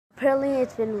apparently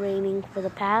it's been raining for the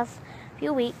past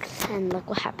few weeks, and look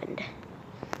what happened.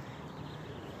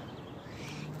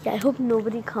 Yeah, I hope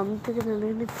nobody comes because they're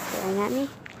going to be staring at me.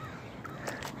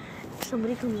 If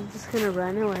somebody comes, I'm just going to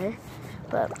run away.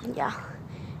 But yeah,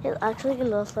 it actually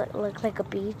looks like a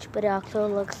beach, but it also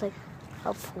looks like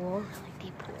a pool, like a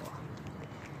deep pool.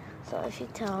 So if you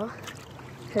tell,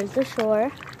 here's the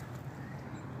shore.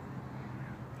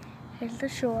 Here's the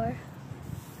shore.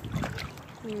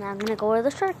 And now I'm going to go where the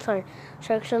sharks are.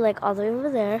 Sharks are like all the way over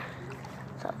there.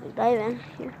 So if we dive in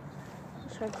here,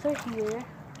 the sharks are here.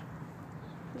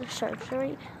 The sharks are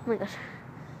right. Oh my gosh.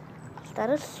 Is that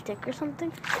a stick or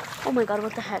something? Oh my god,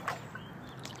 what the heck?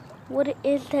 What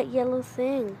is that yellow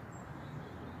thing?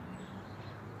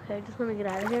 Okay, I just want to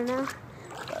get out of here now.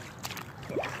 But,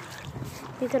 yeah.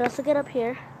 You could also get up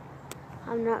here.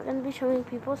 I'm not going to be showing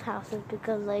people's houses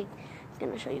because, like, it's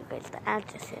going to show you guys the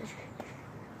addresses.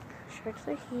 Sharks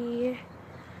are here.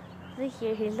 They're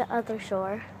here. Here's the other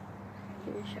shore.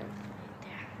 Here's the sharks right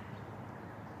there.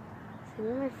 Some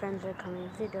of my friends are coming.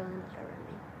 If they don't, they're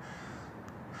running.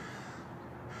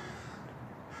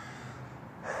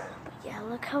 But yeah,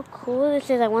 look how cool this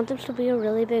is. I want this to be a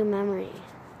really big memory.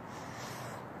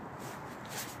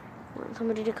 I want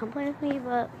somebody to come play with me,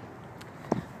 but...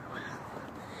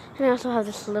 And I also have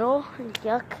this little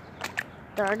yuck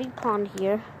dirty pond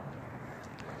here.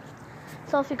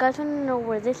 So if you guys want to know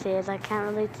where this is, I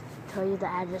can't really tell you the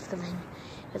address because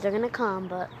they're going to come,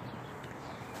 but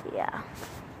yeah.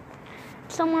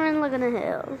 Somewhere in Laguna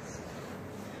Hills.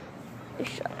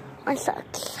 I suck.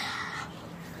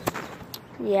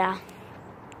 Yeah.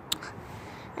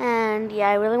 And yeah,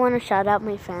 I really want to shout out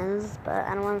my friends, but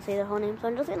I don't want to say the whole name, so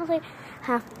I'm just going to say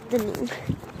half the name.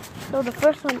 So the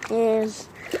first one is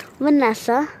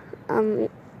Vanessa.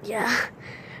 Yeah.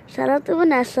 Shout out to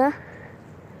Vanessa.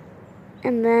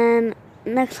 And then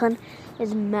next one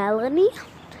is Melanie.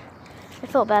 I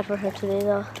felt bad for her today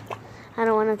though. I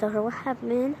don't want to tell her what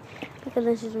happened because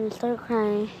then she's going to start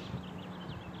crying.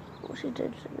 Oh, she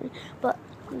did something. But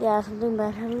yeah, something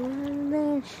bad happened and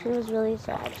then she was really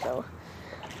sad. So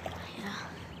yeah.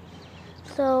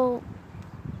 So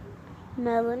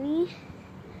Melanie.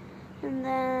 And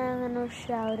then I'm going to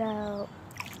shout out.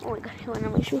 Oh my god, I went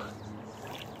on my shoe.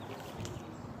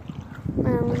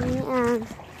 Melanie and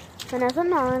Vanessa,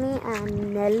 Melanie,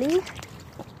 and Nellie,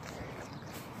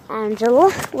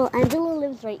 Angela. Well, Angela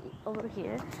lives right over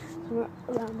here, somewhere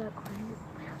around that corner.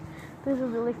 There's a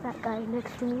really fat guy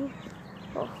next to me.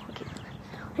 Oh, okay.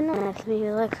 He's not next to me,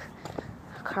 he's like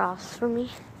across from me.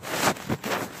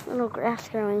 Little grass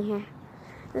growing here.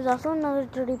 There's also another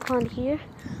dirty pond here.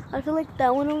 I feel like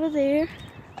that one over there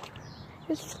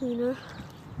is cleaner.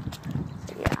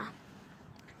 So yeah.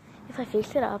 If I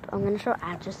face it up, I'm gonna show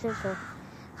addresses.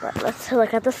 But let's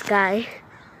look at the sky.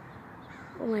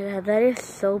 Oh my god, that is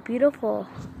so beautiful.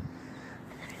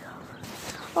 There we go.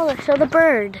 Oh, let's show the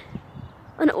bird.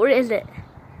 Oh no, where is it?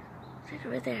 It's right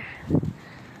over there.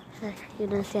 You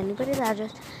don't see anybody's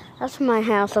address. That's my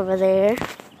house over there.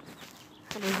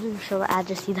 I don't even show the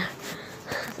address either.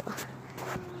 So,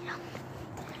 yeah.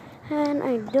 And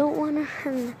I don't want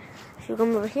to. If you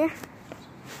come over here,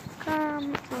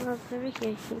 come over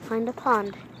here. You find a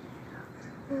pond.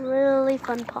 Really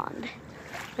fun pond.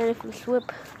 And if you swim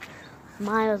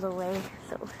miles away,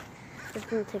 so it's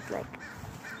gonna take like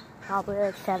probably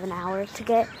like 7 hours to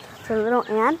get to the little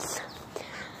ants.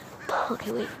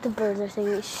 Okay, wait, the birds are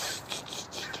saying shh, shh,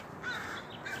 shh,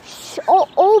 shh.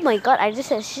 Oh my god, I just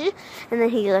said shh, and then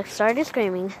he like started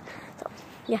screaming. So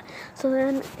yeah, so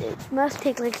then it must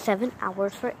take like 7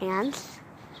 hours for ants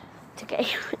to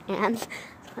get ants.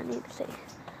 So I need to say.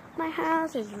 My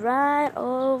house is right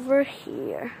over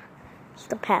here. It's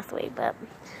the pathway, but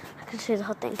I can see the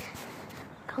whole thing.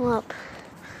 Come up.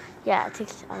 Yeah, it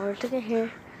takes hours to get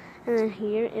here. And then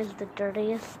here is the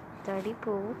dirty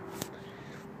pool.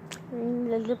 And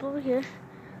let's look over here.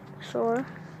 Shore.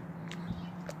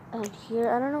 And here,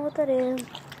 I don't know what that is.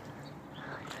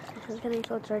 This is getting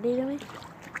so dirty to me.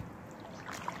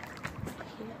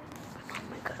 Oh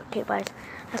my god. Okay, bye.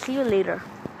 I'll see you later.